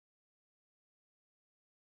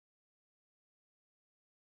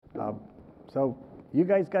So you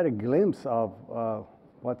guys got a glimpse of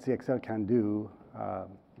what CXL can do.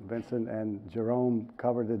 Vincent and Jerome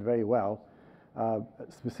covered it very well.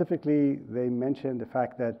 Specifically, they mentioned the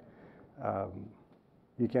fact that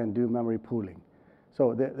you can do memory pooling.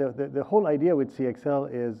 So the whole idea with CXL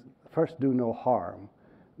is first do no harm,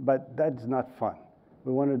 but that's not fun.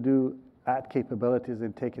 We want to add capabilities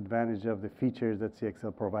and take advantage of the features that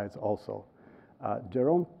CXL provides also.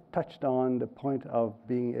 Jerome touched on the point of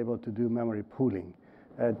being able to do memory pooling.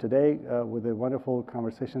 And today, with the wonderful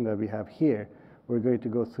conversation that we have here, we're going to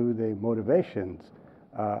go through the motivations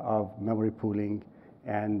of memory pooling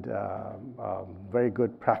and very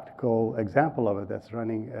good practical example of it that's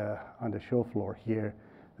running on the show floor here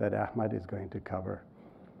that Ahmad is going to cover.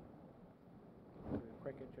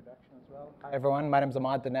 Quick introduction as well. Hi everyone, my name is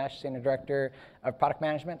Ahmad Danesh, Senior Director of Product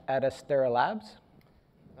Management at Astera Labs.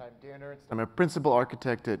 I'm Dan Ernst. I'm a Principal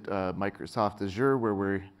Architect at Microsoft Azure,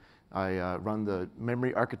 where I run the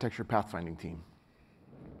Memory Architecture Pathfinding team.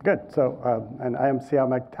 Good. So, and I am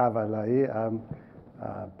Siamak Tavallaei. I'm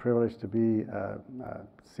privileged to be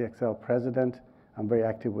CXL President. I'm very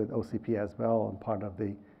active with OCP as well. I'm part of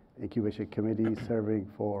the incubation committee serving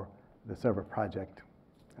for the server project.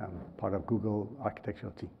 I'm part of Google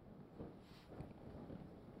architectural team.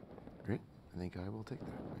 Great. I think I will take that.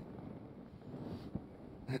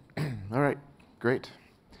 All right. Great.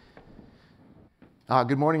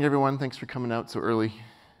 Good morning, everyone. Thanks for coming out so early.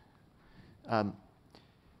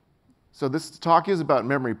 So this talk is about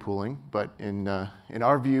memory pooling, but in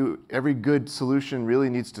our view, every good solution really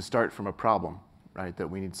needs to start from a problem, right, that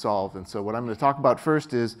we need solved. And so what I'm going to talk about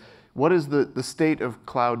first is what is the state of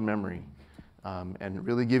cloud memory, and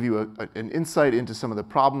really give you an insight into some of the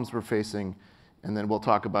problems we're facing, and then we'll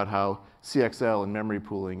talk about how CXL and memory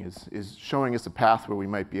pooling is showing us a path where we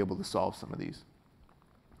might be able to solve some of these.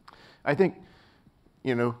 I think,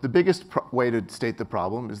 the biggest way to state the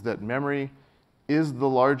problem is that memory is the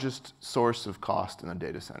largest source of cost in a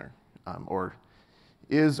data center, or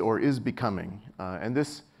is becoming. And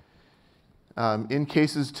this, in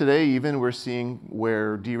cases today, even we're seeing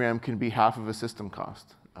where DRAM can be half of a system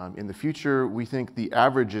cost. In the future, we think the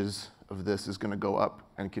averages of this is going to go up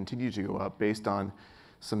and continue to go up based on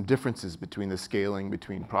some differences between the scaling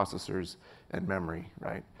between processors and memory,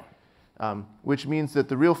 right? Which means that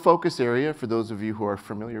the real focus area, for those of you who are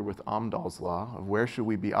familiar with Amdahl's law of where should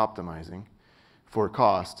we be optimizing for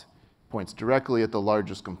cost, points directly at the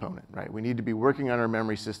largest component, right? We need to be working on our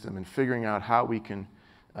memory system and figuring out how we can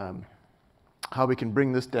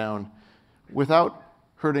bring this down without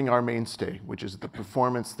hurting our mainstay, which is the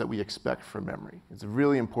performance that we expect from memory. It's a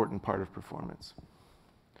really important part of performance.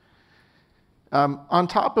 On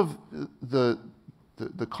top of the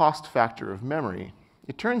cost factor of memory,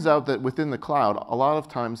 it turns out that within the cloud, a lot of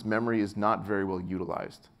times memory is not very well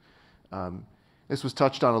utilized. This was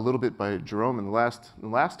touched on a little bit by Jerome in the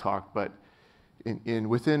last talk, but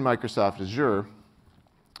within Microsoft Azure,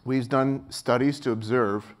 we've done studies to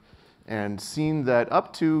observe and seen that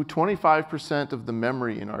up to 25% of the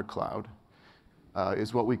memory in our cloud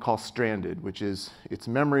is what we call stranded, which is it's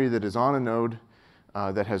memory that is on a node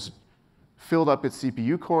that has filled up its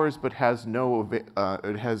CPU cores, but has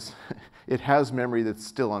it has memory that's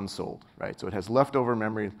still unsold, right? So it has leftover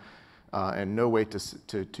memory and no way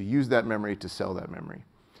to use that memory to sell that memory.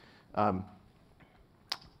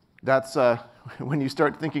 That's when you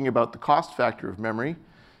start thinking about the cost factor of memory,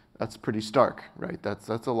 that's pretty stark, right? That's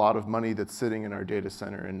a lot of money that's sitting in our data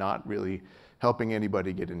center and not really helping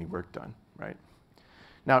anybody get any work done, right?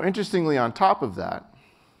 Now, interestingly, on top of that,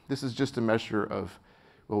 this is just a measure of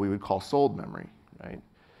what we would call sold memory, right?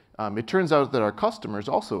 It turns out that our customers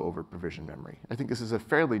also over-provision memory. I think this is a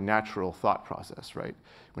fairly natural thought process, right?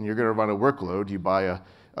 When you're going to run a workload, you buy a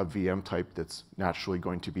VM type that's naturally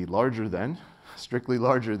going to be larger than, strictly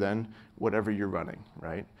larger than whatever you're running,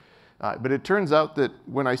 right? But it turns out that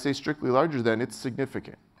when I say strictly larger than, it's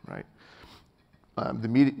significant, right? The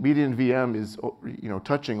median VM is,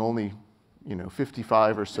 touching only,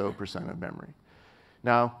 55% or so of memory.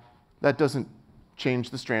 Now, that doesn't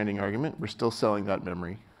change the stranding argument. We're still selling that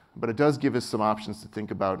memory. But it does give us some options to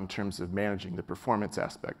think about in terms of managing the performance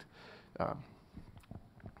aspect.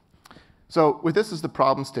 So with this as the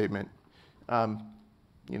problem statement,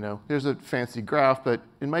 there's a fancy graph, but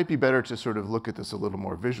it might be better to sort of look at this a little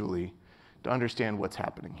more visually to understand what's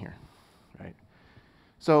happening here, right?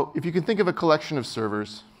 So if you can think of a collection of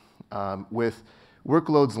servers with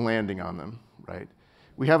workloads landing on them, right?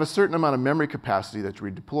 We have a certain amount of memory capacity that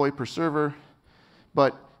we deploy per server,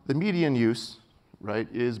 but the median use, right,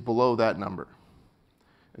 is below that number,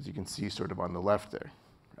 as you can see sort of on the left there,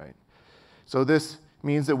 right? So this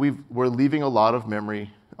means that we're leaving a lot of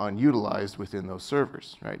memory unutilized within those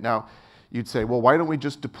servers, right? Now, you'd say, well, why don't we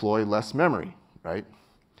just deploy less memory, right?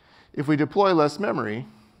 If we deploy less memory,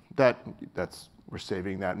 we're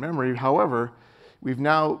saving that memory. However, we've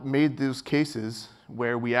now made those cases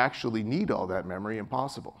where we actually need all that memory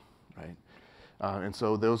impossible, right? And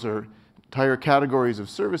so those are entire categories of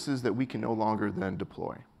services that we can no longer then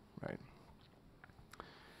deploy, right?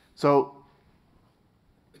 So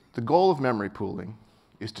the goal of memory pooling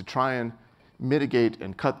is to try and mitigate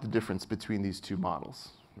and cut the difference between these two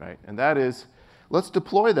models, right? And that is, let's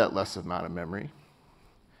deploy that less amount of memory,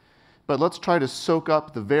 but let's try to soak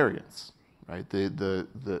up the variance, right?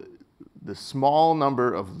 The small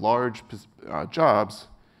number of large jobs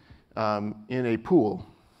in a pool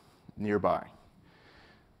nearby.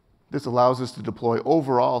 This allows us to deploy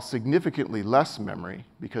overall significantly less memory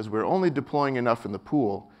because we're only deploying enough in the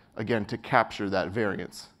pool, again, to capture that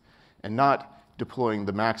variance and not deploying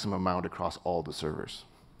the maximum amount across all the servers,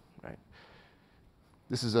 right?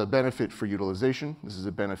 This is a benefit for utilization. This is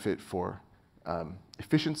a benefit for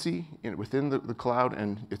efficiency within the cloud,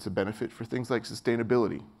 and it's a benefit for things like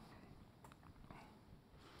sustainability.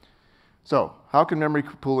 So how can memory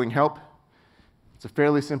pooling help? It's a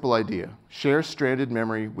fairly simple idea. Share stranded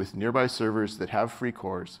memory with nearby servers that have free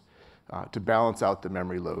cores to balance out the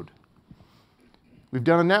memory load. We've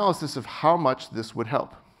done analysis of how much this would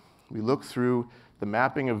help. We looked through the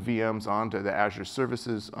mapping of VMs onto the Azure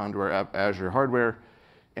services, onto our Azure hardware,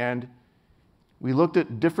 and we looked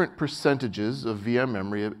at different percentages of VM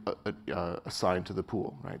memory assigned to the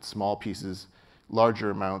pool, right? Small pieces,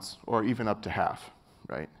 larger amounts, or even up to half,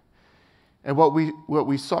 right? And what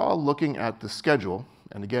we saw looking at the schedule,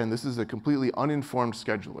 and again, this is a completely uninformed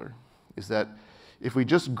scheduler, is that if we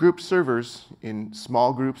just grouped servers in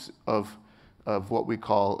small groups of what we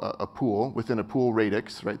call a pool, within a pool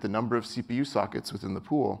radix, right, the number of CPU sockets within the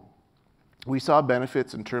pool, we saw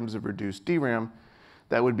benefits in terms of reduced DRAM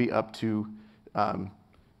that would be up to,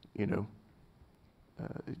 in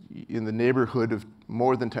the neighborhood of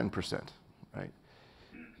more than 10%, right?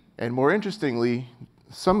 And more interestingly,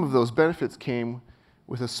 some of those benefits came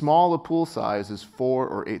with a small pool size as 4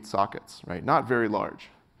 or 8 sockets, right? Not very large.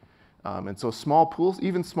 And so small pools,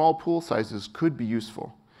 even small pool sizes could be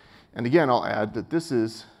useful. And again, I'll add that this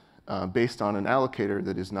is based on an allocator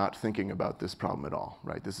that is not thinking about this problem at all,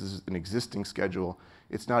 right? This is an existing schedule.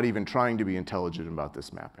 It's not even trying to be intelligent about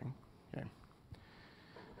this mapping, okay?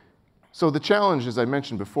 So the challenge, as I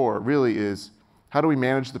mentioned before, really is how do we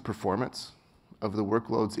manage the performance of the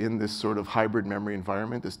workloads in this sort of hybrid memory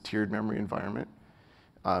environment, this tiered memory environment?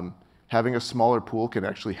 Having a smaller pool can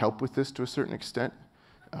actually help with this to a certain extent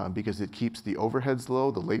because it keeps the overheads low,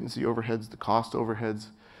 the latency overheads, the cost overheads.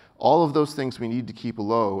 All of those things we need to keep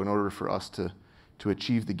low in order for us to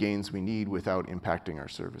achieve the gains we need without impacting our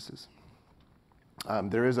services.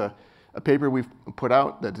 There is a paper we've put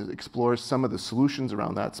out that explores some of the solutions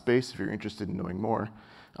around that space if you're interested in knowing more.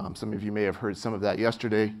 Some of you may have heard some of that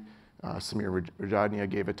yesterday. Samir Rajadnia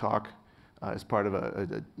gave a talk as part of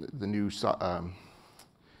the new,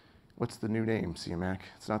 what's the new name, Siamak?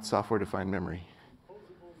 It's not software-defined memory.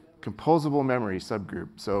 Composable memory subgroup.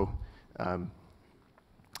 So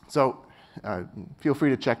feel free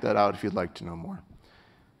to check that out if you'd like to know more.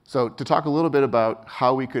 So to talk a little bit about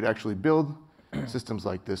how we could actually build systems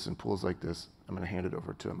like this and pools like this, I'm going to hand it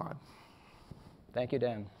over to Ahmad. Thank you,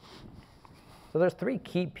 Dan. So there's 3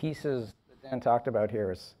 key pieces that Dan talked about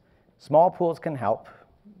here. Small pools can help.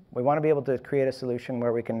 We want to be able to create a solution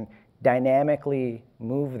where we can dynamically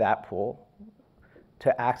move that pool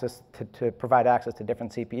to provide access to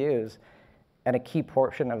different CPUs. And a key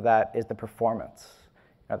portion of that is the performance.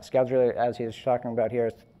 Now, the scheduler, as he was talking about here,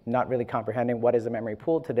 is not really comprehending what is a memory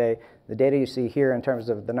pool today. The data you see here in terms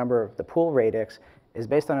of the number of the pool radix is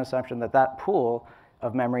based on an assumption that that pool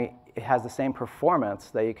of memory has the same performance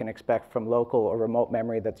that you can expect from local or remote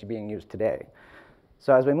memory that's being used today.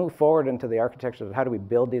 So as we move forward into the architecture of how do we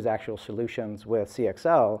build these actual solutions with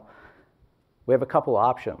CXL, we have a couple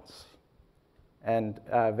options. And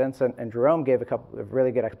Vincent and Jerome gave a couple of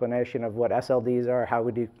really good explanation of what SLDs are, how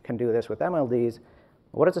we can do this with MLDs.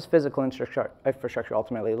 What does this physical infrastructure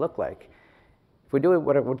ultimately look like? If we do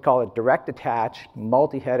what I would call a direct attach,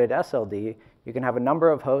 multi-headed SLD, you can have a number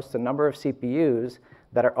of hosts, a number of CPUs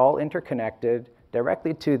that are all interconnected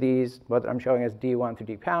directly to these, what I'm showing as D1 through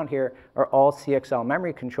D pound here, are all CXL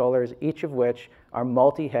memory controllers, each of which are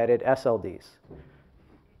multi-headed SLDs.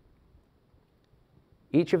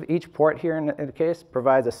 Each port here in the case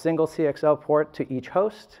provides a single CXL port to each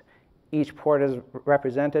host. Each port is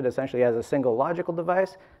represented essentially as a single logical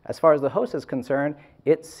device. As far as the host is concerned,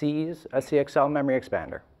 it sees a CXL memory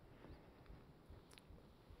expander.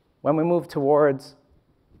 When we move towards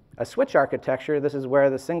a switch architecture, this is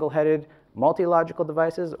where the single-headed multi-logical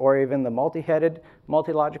devices or even the multi-headed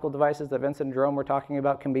multi-logical devices that Vincent and Jerome were talking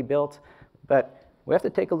about can be built. But we have to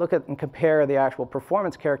take a look at and compare the actual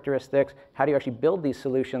performance characteristics. How do you actually build these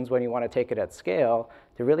solutions when you want to take it at scale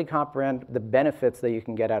to really comprehend the benefits that you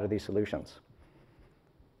can get out of these solutions?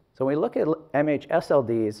 So when we look at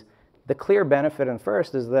MHSLDs, the clear benefit in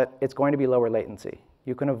first is that it's going to be lower latency.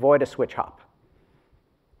 You can avoid a switch hop.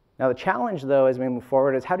 Now the challenge, though, as we move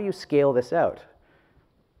forward is how do you scale this out?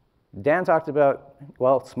 Dan talked about,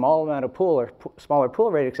 well, small amount of pool or smaller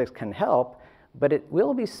pool radixes can help, but it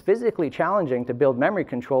will be physically challenging to build memory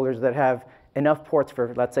controllers that have enough ports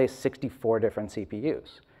for, let's say, 64 different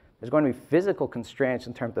CPUs. There's going to be physical constraints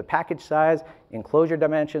in terms of package size, enclosure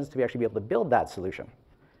dimensions to actually be able to build that solution.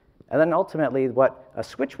 And then ultimately, what a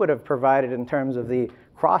switch would have provided in terms of the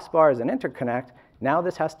crossbars and interconnect, now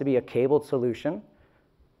this has to be a cabled solution.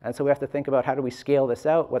 And so we have to think about how do we scale this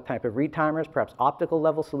out, what type of retimers, perhaps optical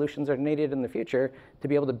level solutions are needed in the future to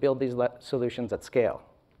be able to build these solutions at scale.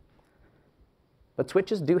 But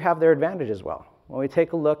switches do have their advantage as well. When we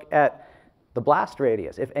take a look at the blast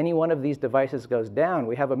radius, if any one of these devices goes down,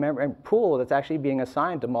 we have a memory pool that's actually being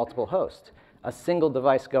assigned to multiple hosts. A single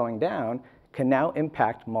device going down can now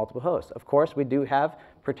impact multiple hosts. Of course, we do have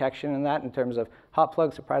protection in that in terms of hot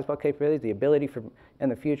plug, surprise plug capabilities, the ability for, in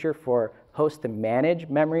the future for hosts to manage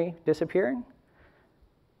memory disappearing.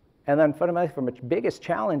 And then fundamentally, from the biggest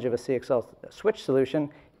challenge of a CXL switch solution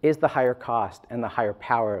is the higher cost and the higher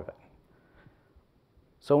power of it.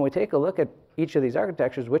 So when we take a look at each of these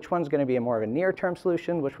architectures, which one's going to be a more of a near-term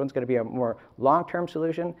solution, which one's going to be a more long-term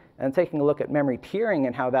solution, and taking a look at memory tiering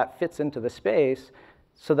and how that fits into the space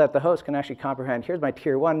so that the host can actually comprehend, here's my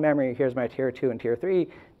tier 1 memory, here's my tier 2 and tier 3,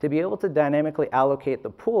 to be able to dynamically allocate the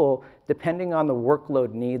pool depending on the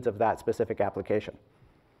workload needs of that specific application.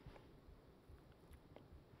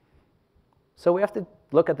 So we have to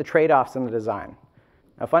look at the trade-offs in the design.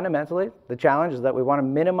 Now fundamentally, the challenge is that we want to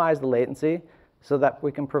minimize the latency so that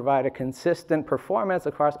we can provide a consistent performance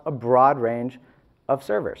across a broad range of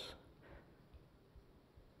servers.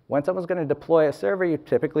 When someone's going to deploy a server, you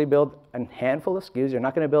typically build a handful of SKUs. You're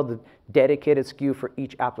not going to build a dedicated SKU for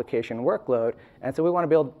each application workload. And so we want to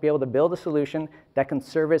be able to build a solution that can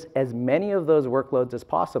service as many of those workloads as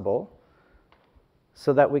possible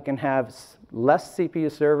so that we can have less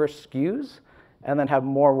CPU server SKUs and then have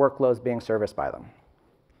more workloads being serviced by them.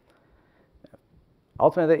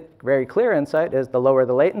 Ultimately, very clear insight is the lower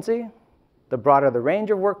the latency, the broader the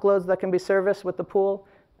range of workloads that can be serviced with the pool,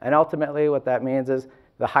 and ultimately what that means is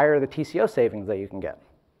the higher the TCO savings that you can get.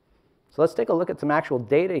 So let's take a look at some actual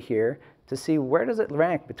data here to see where does it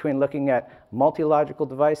rank between looking at multi-logical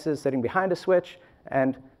devices sitting behind a switch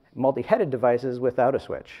and multi-headed devices without a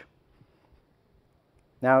switch.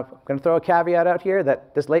 Now, I'm going to throw a caveat out here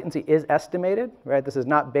that this latency is estimated, right? This is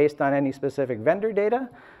not based on any specific vendor data.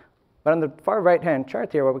 But on the far right-hand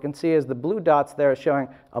chart here, what we can see is the blue dots there showing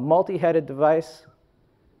a multi-headed device,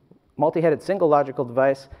 multi-headed single logical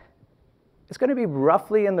device. It's going to be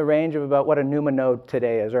roughly in the range of about what a NUMA node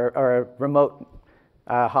today is, or a remote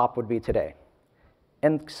hop would be today.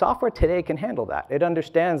 And software today can handle that. It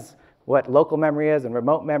understands what local memory is and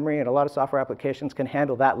remote memory, and a lot of software applications can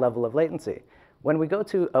handle that level of latency. When we go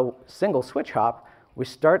to a single switch hop, we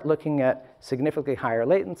start looking at significantly higher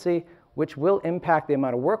latency, which will impact the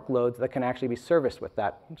amount of workloads that can actually be serviced with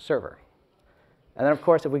that server. And then, of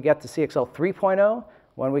course, if we get to CXL 3.0,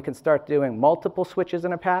 when we can start doing multiple switches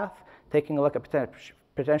in a path, taking a look at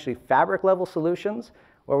potentially fabric-level solutions,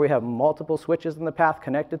 where we have multiple switches in the path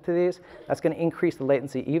connected to these, that's going to increase the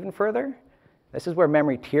latency even further. This is where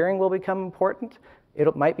memory tiering will become important.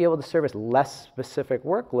 It might be able to service less specific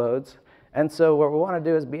workloads. And so what we want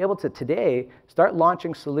to do is be able to, today, start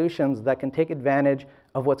launching solutions that can take advantage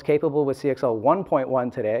of what's capable with CXL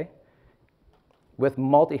 1.1 today with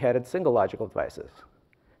multi-headed single logical devices.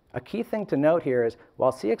 A key thing to note here is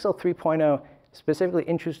while CXL 3.0 specifically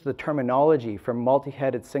introduced the terminology for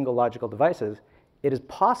multi-headed single logical devices, it is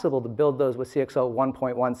possible to build those with CXL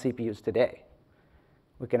 1.1 CPUs today.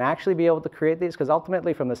 We can actually be able to create these because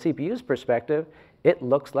ultimately from the CPU's perspective, it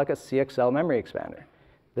looks like a CXL memory expander.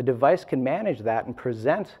 The device can manage that and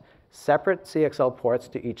present separate CXL ports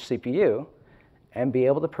to each CPU and be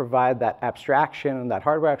able to provide that abstraction, that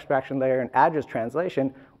hardware abstraction layer and address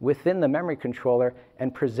translation within the memory controller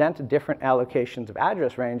and present different allocations of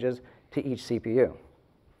address ranges to each CPU.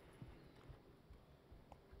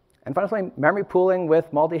 And finally, memory pooling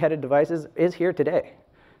with multi-headed devices is here today.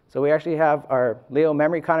 So we actually have our Leo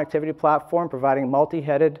memory connectivity platform providing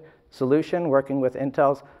multi-headed solution working with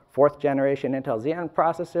Intel's 4th generation Intel Xeon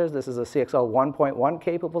processors. This is a CXL 1.1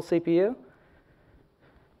 capable CPU.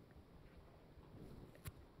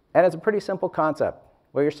 And it's a pretty simple concept.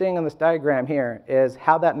 What you're seeing on this diagram here is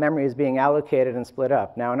how that memory is being allocated and split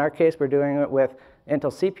up. Now, in our case, we're doing it with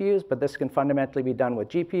Intel CPUs, but this can fundamentally be done with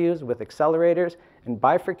GPUs, with accelerators, and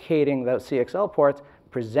bifurcating those CXL ports,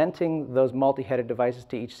 presenting those multi-headed devices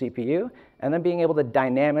to each CPU, and then being able to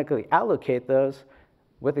dynamically allocate those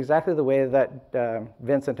with exactly the way that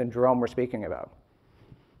Vincent and Jerome were speaking about.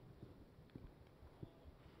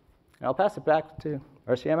 And I'll pass it back to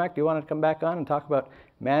our Siamak. Do you want to come back on and talk about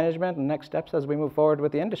management and next steps as we move forward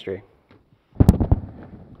with the industry?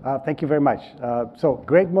 Thank you very much. So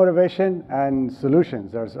great motivation and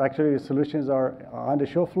solutions. There's actually the solutions are on the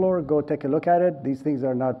show floor. Go take a look at it. These things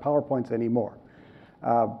are not PowerPoints anymore.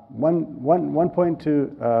 One point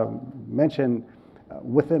to mention,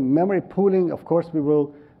 with the memory pooling, of course, we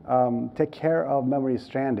will take care of memory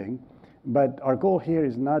stranding. But our goal here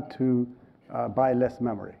is not to buy less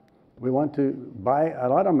memory. We want to buy a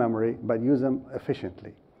lot of memory, but use them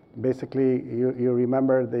efficiently. Basically, you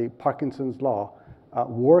remember the Parkinson's law.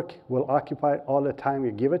 Work will occupy all the time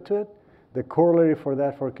you give it to it. The corollary for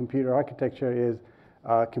that for computer architecture is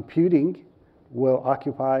computing will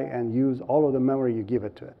occupy and use all of the memory you give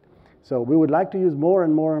it to it. So we would like to use more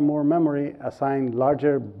and more and more memory, assign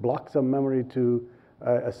larger blocks of memory to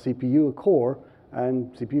a CPU core,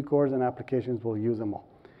 and CPU cores and applications will use them all.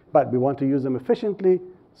 But we want to use them efficiently,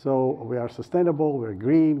 so we are sustainable, we're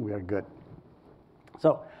green, we are good.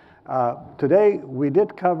 So today we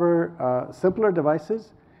did cover simpler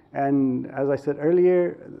devices, and as I said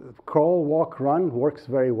earlier, crawl, walk, run works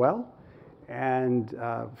very well. And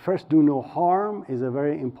first, do no harm is a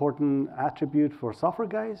very important attribute for software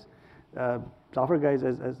guys. Software guys,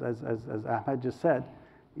 as Ahmad just said,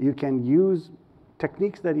 you can use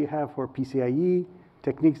techniques that you have for PCIe,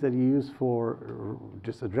 techniques that you use for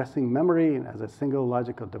just addressing memory as a single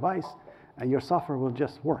logical device, and your software will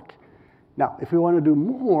just work. Now, if we want to do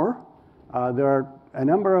more, there are a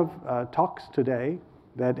number of talks today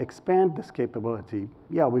that expand this capability.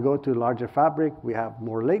 Yeah, we go to larger fabric, we have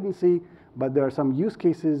more latency, but there are some use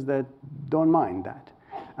cases that don't mind that.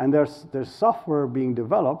 And there's software being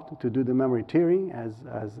developed to do the memory tiering,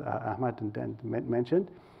 as Ahmad and Dan mentioned,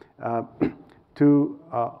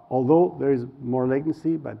 although there is more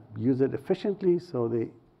latency, but use it efficiently so the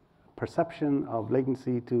perception of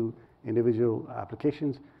latency to individual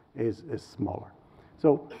applications is smaller.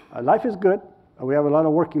 So life is good. We have a lot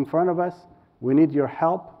of work in front of us. We need your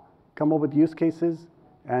help. Come up with use cases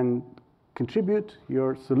and contribute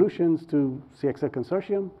your solutions to CXL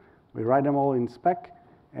Consortium. We write them all in spec,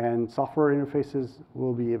 and software interfaces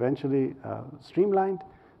will be eventually streamlined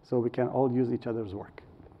so we can all use each other's work.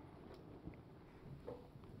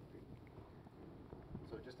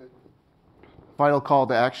 So just a final call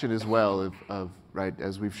to action as well, right,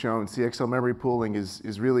 as we've shown, CXL memory pooling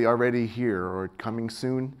is really already here or coming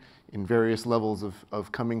soon in various levels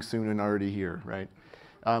of coming soon and already here, right?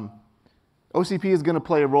 OCP is going to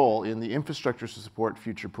play a role in the infrastructure to support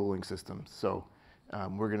future pooling systems. So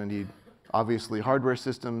we're going to need, obviously, hardware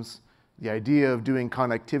systems. The idea of doing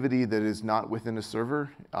connectivity that is not within a server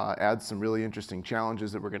adds some really interesting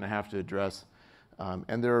challenges that we're going to have to address.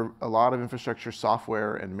 And there are a lot of infrastructure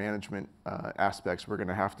software and management aspects we're going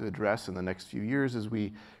to have to address in the next few years as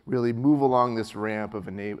we really move along this ramp of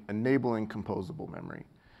enabling composable memory.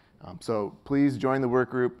 So please join the work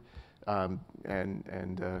group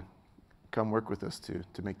and come work with us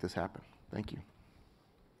to make this happen. Thank you.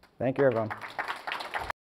 Thank you, everyone.